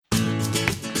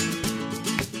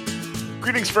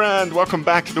Greetings, friend. Welcome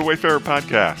back to the Wayfarer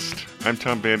Podcast. I'm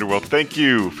Tom Vanderwell. Thank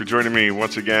you for joining me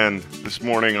once again this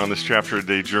morning on this chapter a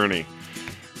day journey,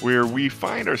 where we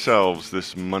find ourselves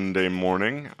this Monday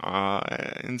morning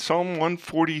in Psalm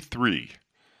 143.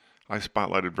 I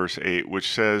spotlighted verse 8, which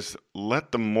says,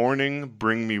 "Let the morning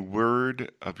bring me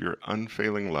word of your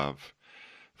unfailing love,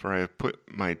 for I have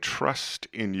put my trust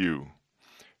in you.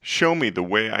 Show me the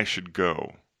way I should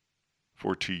go,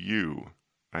 for to you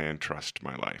I entrust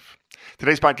my life."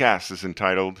 Today's podcast is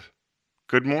entitled,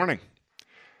 Good Morning.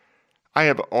 I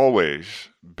have always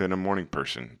been a morning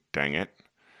person, dang it.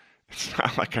 It's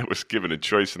not like I was given a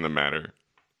choice in the matter.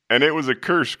 And it was a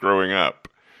curse growing up.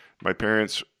 My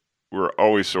parents were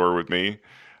always sore with me.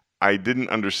 I didn't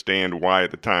understand why at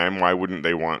the time. Why wouldn't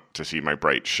they want to see my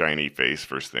bright, shiny face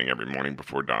first thing every morning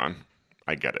before dawn?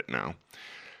 I get it now.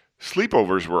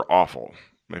 Sleepovers were awful.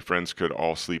 My friends could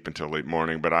all sleep until late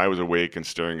morning, but I was awake and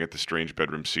staring at the strange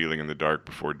bedroom ceiling in the dark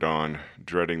before dawn,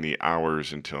 dreading the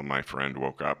hours until my friend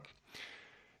woke up.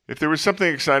 If there was something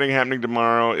exciting happening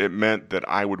tomorrow, it meant that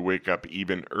I would wake up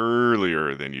even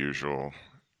earlier than usual,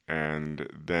 and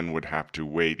then would have to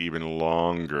wait even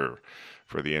longer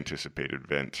for the anticipated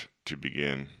event to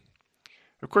begin.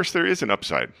 Of course, there is an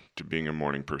upside to being a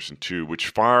morning person too, which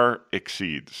far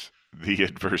exceeds the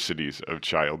adversities of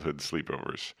childhood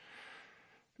sleepovers.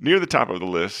 Near the top of the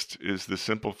list is the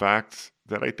simple fact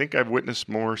that I think I've witnessed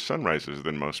more sunrises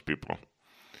than most people.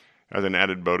 As an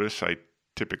added bonus, I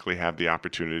typically have the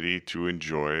opportunity to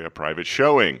enjoy a private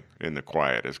showing in the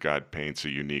quiet as God paints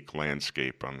a unique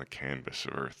landscape on the canvas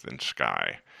of earth and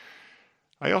sky.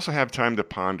 I also have time to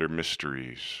ponder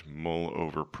mysteries, mull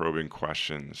over probing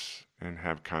questions, and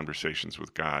have conversations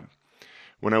with God.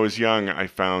 When I was young, I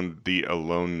found the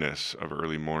aloneness of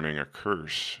early morning a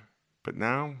curse, but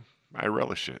now I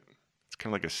relish it. It's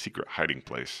kind of like a secret hiding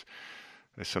place.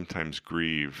 I sometimes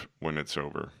grieve when it's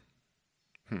over.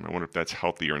 I wonder if that's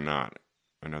healthy or not.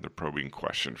 Another probing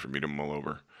question for me to mull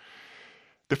over.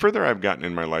 The further I've gotten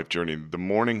in my life journey, the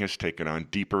morning has taken on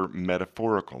deeper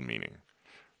metaphorical meaning.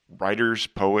 Writers,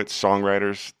 poets,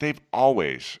 songwriters, they've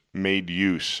always made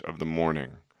use of the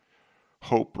morning.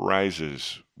 Hope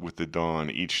rises with the dawn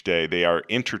each day. They are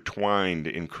intertwined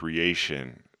in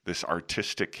creation, this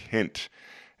artistic hint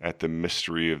at the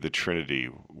mystery of the Trinity,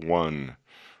 one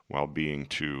while being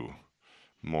two,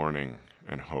 morning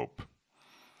and hope.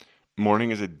 Morning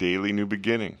is a daily new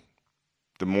beginning.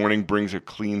 The morning brings a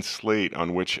clean slate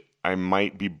on which I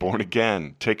might be born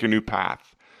again, take a new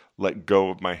path, let go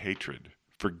of my hatred,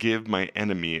 forgive my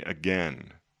enemy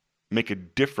again, make a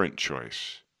different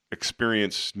choice,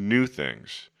 experience new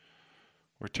things,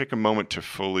 or take a moment to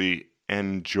fully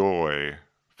enjoy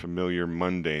familiar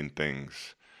mundane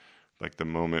things, like the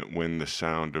moment when the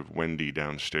sound of Wendy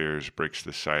downstairs breaks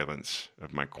the silence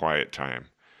of my quiet time,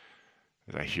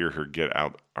 as I hear her get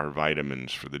out our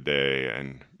vitamins for the day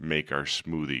and make our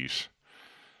smoothies.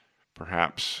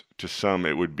 Perhaps to some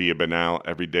it would be a banal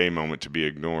everyday moment to be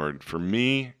ignored. For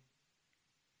me,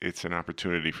 it's an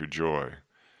opportunity for joy,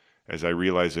 as I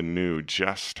realize anew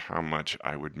just how much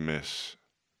I would miss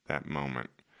that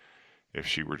moment if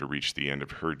she were to reach the end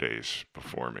of her days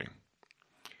before me.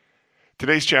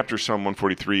 Today's chapter, Psalm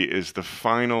 143, is the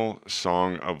final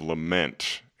song of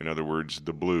lament, in other words,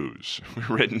 the blues,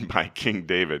 written by King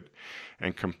David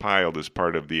and compiled as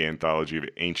part of the anthology of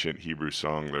ancient Hebrew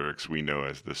song lyrics we know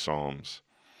as the Psalms.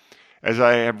 As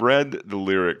I have read the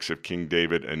lyrics of King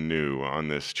David anew on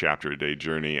this chapter-a-day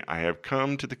journey, I have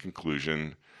come to the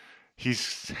conclusion he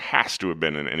has to have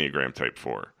been an Enneagram Type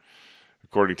 4.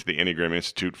 According to the Enneagram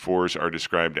Institute, 4s are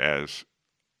described as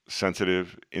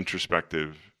sensitive,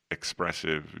 introspective,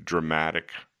 expressive,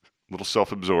 dramatic, a little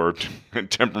self-absorbed,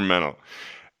 and temperamental.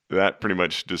 That pretty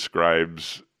much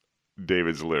describes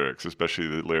David's lyrics, especially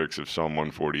the lyrics of Psalm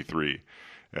 143,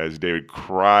 as David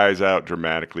cries out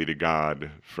dramatically to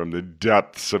God from the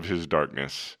depths of his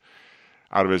darkness,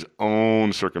 out of his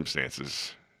own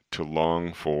circumstances, to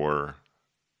long for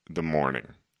the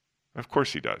morning. Of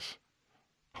course he does.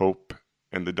 Hope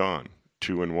and the dawn,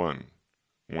 2 and 1,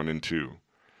 1 and 2.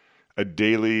 A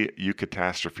daily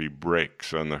eucatastrophe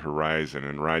breaks on the horizon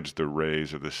and rides the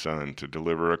rays of the sun to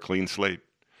deliver a clean slate,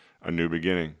 a new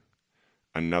beginning,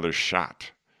 another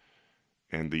shot,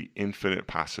 and the infinite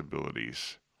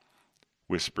possibilities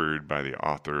whispered by the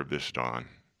author of this dawn.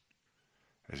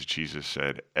 As Jesus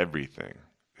said, everything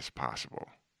is possible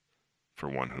for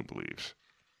one who believes.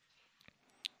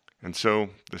 And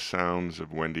so the sounds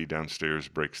of Wendy downstairs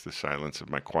breaks the silence of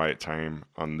my quiet time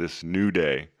on this new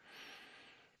day.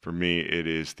 For me, it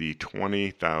is the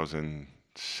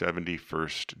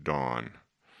 20,071st dawn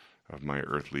of my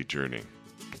earthly journey.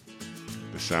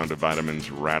 The sound of vitamins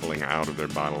rattling out of their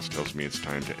bottles tells me it's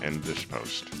time to end this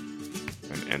post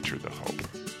and enter the hope.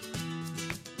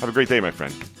 Have a great day, my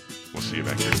friend. We'll see you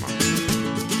back here tomorrow.